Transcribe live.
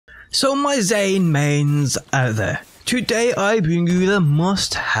So my Zane mains out there, today I bring you the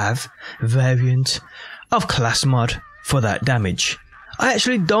must-have variant of class mod for that damage. I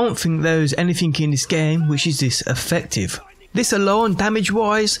actually don't think there's anything in this game which is this effective. This alone,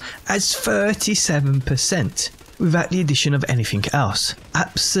 damage-wise, adds 37% without the addition of anything else.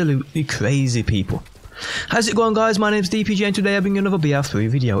 Absolutely crazy, people. How's it going, guys? My name's DPJ and today I bring you another BR3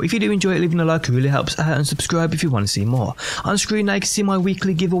 video. If you do enjoy it, leaving a like really helps out, and subscribe if you want to see more. On screen now you can see my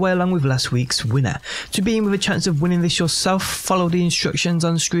weekly giveaway along with last week's winner. To be in with a chance of winning this yourself, follow the instructions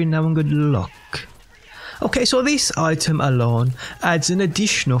on screen now and good luck. Okay, so this item alone adds an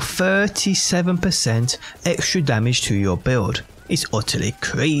additional 37% extra damage to your build. It's utterly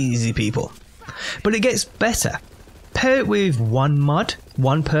crazy, people. But it gets better. Pair it with one mod,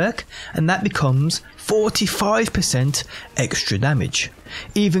 one perk, and that becomes 45% extra damage.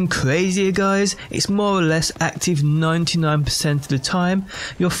 Even crazier, guys, it's more or less active 99% of the time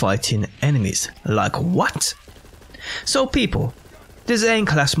you're fighting enemies. Like what? So people, the Zane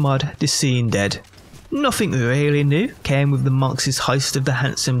class mod, The Scene Dead. Nothing really new, came with the Marxist Heist of the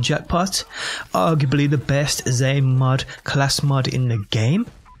Handsome Jackpot, arguably the best Zane mod, class mod in the game.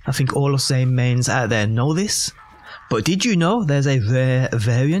 I think all of Zane mains out there know this. But did you know there's a rare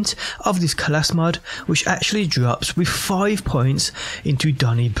variant of this class mod which actually drops with 5 points into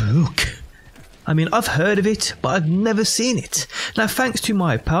Donnybrook? I mean, I've heard of it, but I've never seen it. Now thanks to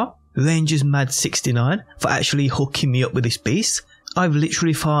my pal, RangersMad69, for actually hooking me up with this beast. I've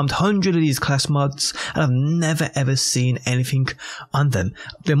literally farmed 100 of these class mods and I've never ever seen anything on them.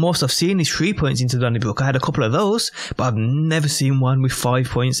 The most I've seen is 3 points into Donnybrook. I had a couple of those, but I've never seen one with 5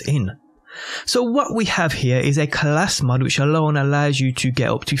 points in. So what we have here is a class mod which alone allows you to get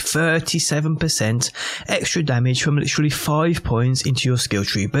up to 37% extra damage from literally 5 points into your skill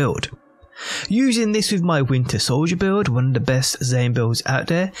tree build. Using this with my Winter Soldier build, one of the best Zane builds out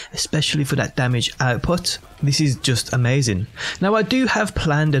there, especially for that damage output, this is just amazing. Now I do have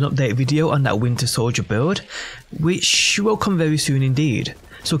planned an update video on that Winter Soldier build, which will come very soon indeed,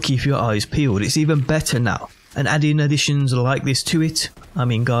 so keep your eyes peeled. It's even better now, and adding additions like this to it, I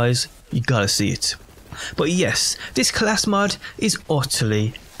mean guys, you gotta see it. But yes, this class mod is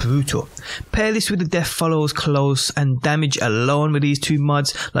utterly brutal. Pair this with the Death Follows Close, and damage alone with these two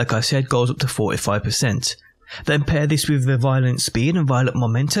mods, like I said, goes up to 45%. Then pair this with the Violent Speed and Violent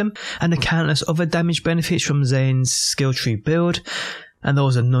Momentum, and the countless other damage benefits from Zane's skill tree build, and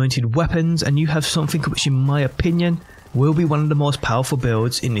those anointed weapons, and you have something which in my opinion will be one of the most powerful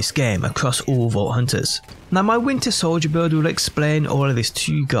builds in this game across all Vault Hunters. Now my Winter Soldier build will explain all of this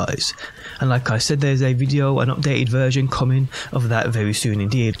to you guys, and like I said, there's a video, an updated version coming of that very soon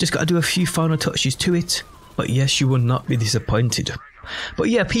indeed. Just gotta do a few final touches to it, but yes, you will not be disappointed. But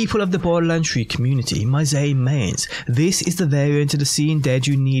yeah, people of the Borderlands 3 community, my Zane mains, this is the variant of The Scene Dead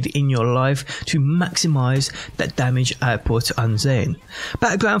you need in your life to maximise that damage output on Zane.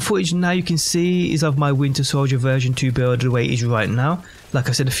 Background footage now you can see is of my Winter Soldier version 2 build the way it is right now. Like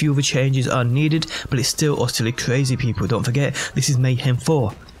I said, a few other changes are needed, but it's still utterly crazy, people. Don't forget, this is Mayhem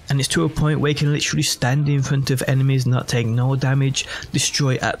 4. And it's to a point where you can literally stand in front of enemies, not take no damage,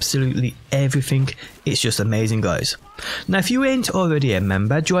 destroy absolutely everything. It's just amazing, guys. Now if you ain't already a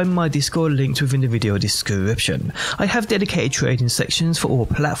member, join my Discord linked within the video description. I have dedicated trading sections for all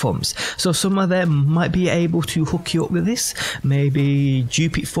platforms, so some of them might be able to hook you up with this, maybe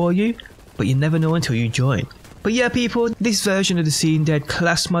dupe it for you, but you never know until you join. But yeah, people, this version of the Scene Dead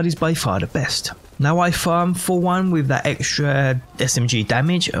class mod is by far the best. Now I farm for one with that extra SMG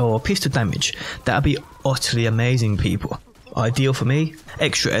damage or pistol damage. That'll be utterly amazing, people. Ideal for me.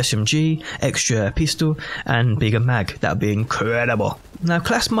 Extra SMG, extra pistol, and bigger mag. That'll be incredible. Now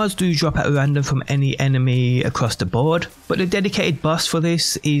class mods do drop at random from any enemy across the board, but the dedicated boss for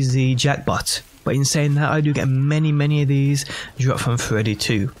this is the Jackbot. But in saying that, I do get many of these drop from Freddy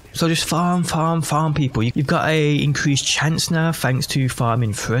too. So just farm people. You've got a increased chance now thanks to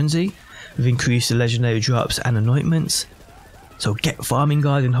farming Frenzy. We've increased the legendary drops and anointments. So get farming,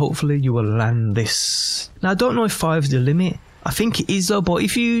 guys, and hopefully you will land this. Now I don't know if 5 is the limit. I think it is though, but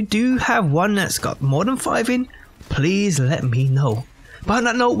if you do have one that's got more than 5 in, please let me know. But on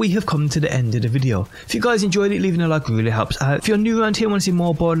that note, we have come to the end of the video. If you guys enjoyed it, leaving a like really helps out. If you're new around here and want to see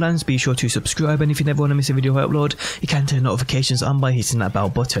more Borderlands, be sure to subscribe, and if you never want to miss a video I upload, you can turn notifications on by hitting that bell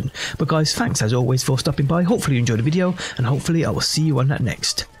button. But guys, thanks as always for stopping by. Hopefully you enjoyed the video, and hopefully I will see you on that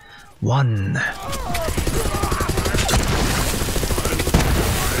next one.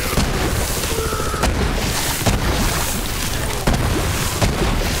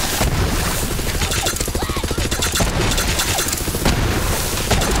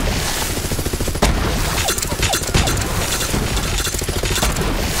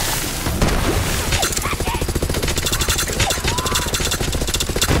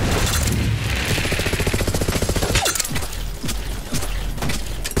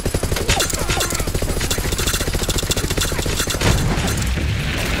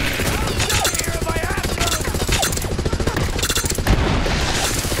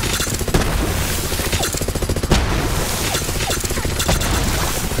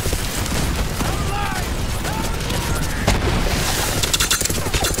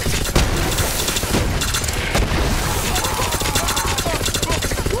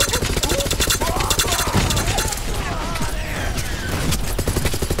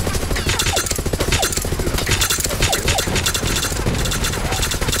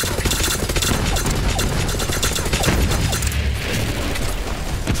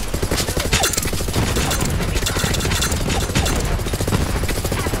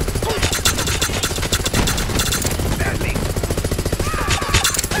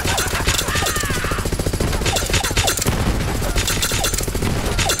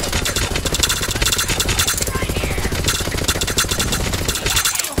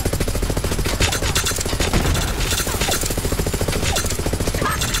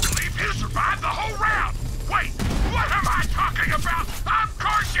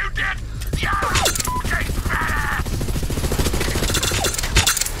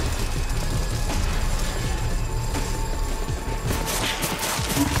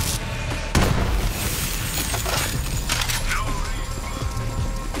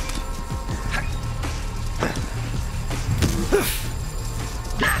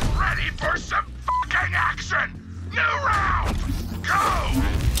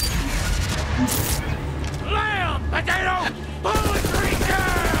 Lamb! Potato! Poetry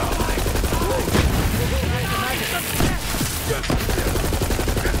girl!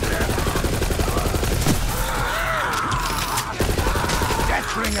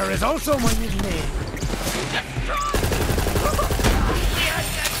 Deathbringer is also my middle name.